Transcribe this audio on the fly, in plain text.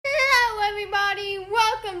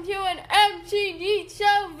welcome to an MCD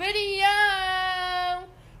show video.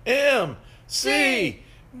 MCD.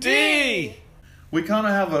 We kind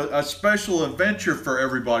of have a special adventure for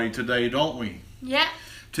everybody today, don't we? Yeah.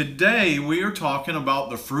 Today we are talking about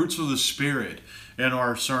the fruits of the Spirit in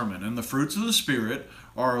our sermon. And the fruits of the Spirit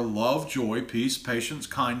are love, joy, peace, patience,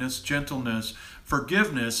 kindness, gentleness,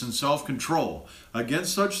 forgiveness, and self-control.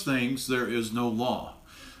 Against such things there is no law.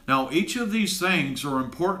 Now, each of these things are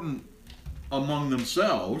important among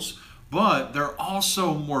themselves, but they're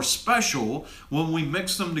also more special when we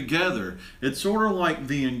mix them together. It's sort of like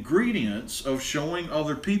the ingredients of showing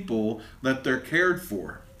other people that they're cared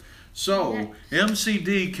for. So,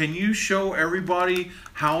 MCD, can you show everybody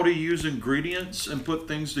how to use ingredients and put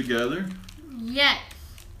things together? Yes.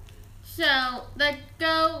 So, let's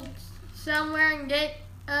go somewhere and get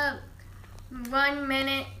a 1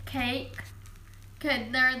 minute cake,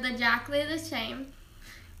 because they're exactly the same.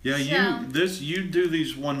 Yeah, you do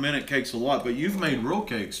these 1 minute cakes a lot, but you've made real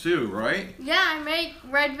cakes too, right? Yeah, I make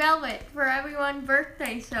red velvet for everyone's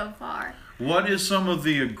birthday so far. What is some of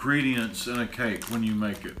the ingredients in a cake when you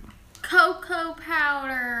make it? Cocoa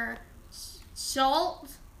powder, salt,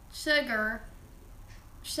 sugar.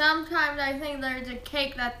 Sometimes I think there's a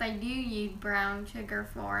cake that they do use brown sugar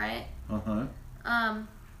for it.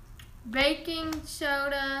 Baking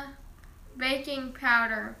soda, baking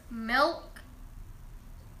powder, milk.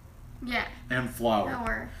 Yeah. And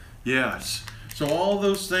flour. Yes. So all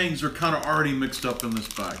those things are kind of already mixed up in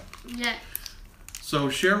this bag. Yes. So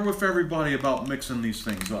share with everybody about mixing these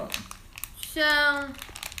things up. So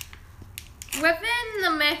within the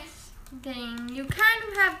mixing, you kind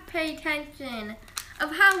of have to pay attention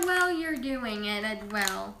of how well you're doing it as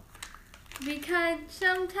well. Because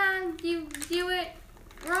sometimes you do it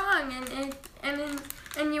wrong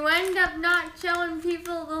and you end up not showing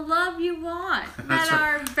people the love you want that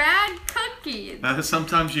are bad cookies.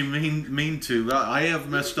 Sometimes you mean to. I have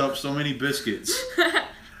messed up so many biscuits.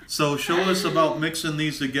 So show us about mixing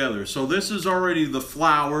these together. So this is already the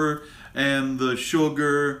flour and the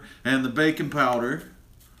sugar and the baking powder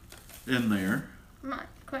in there. Come on,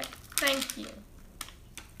 quick. Thank you.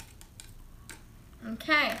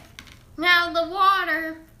 Okay. Now the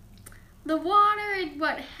water is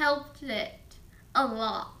what helps it a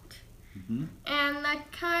lot. And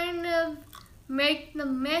that kind of makes the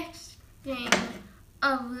mixing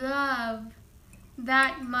of love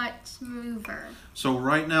that much smoother. So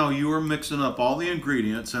right now you are mixing up all the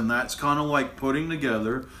ingredients, and that's kind of like putting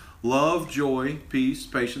together love, joy, peace,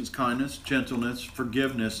 patience, kindness, gentleness,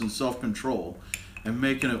 forgiveness, and self-control, and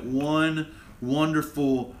making it one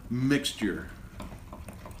wonderful mixture.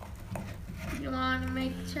 You want to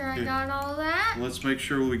make sure I got all that? Let's make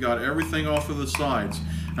sure we got everything off of the sides.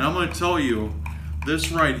 And I'm going to tell you,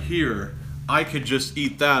 this right here, I could just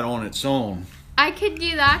eat that on its own. I could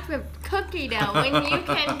do that with cookie dough when you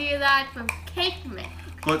can do that with cake mix.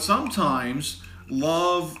 But sometimes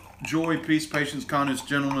love, joy, peace, patience, kindness,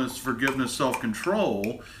 gentleness, forgiveness,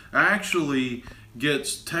 self-control actually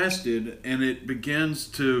gets tested, and it begins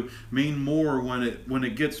to mean more when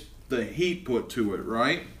it gets the heat put to it,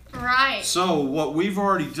 right? Right. So what we've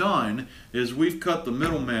already done is we've cut the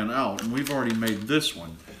middleman out, and we've already made this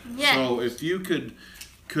one. Yes. So if you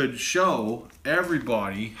could show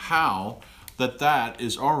everybody how that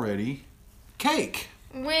is already cake.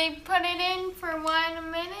 We put it in for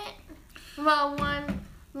 1 minute. Well,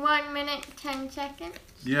 1 minute, 10 seconds.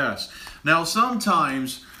 Yes. Now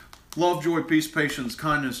sometimes love, joy, peace, patience,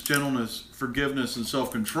 kindness, gentleness, forgiveness, and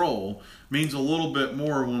self-control means a little bit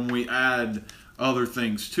more when we add other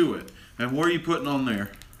things to it. And what are you putting on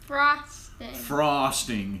there? Frosting.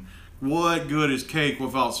 Frosting. What good is cake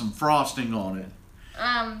without some frosting on it?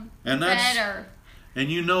 And that's better. And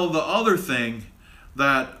you know the other thing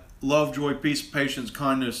that love, joy, peace, patience,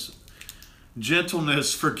 kindness,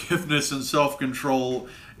 gentleness, forgiveness, and self-control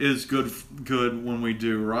is good when we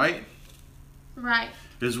do, right? Right.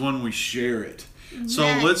 Is when we share it. Yes. So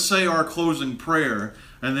let's say our closing prayer,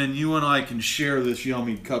 and then you and I can share this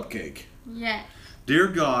yummy cupcake. Yes. Dear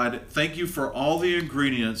God, thank you for all the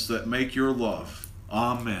ingredients that make your love.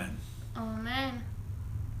 Amen. Amen.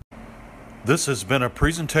 This has been a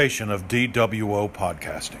presentation of DWO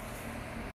Podcasting.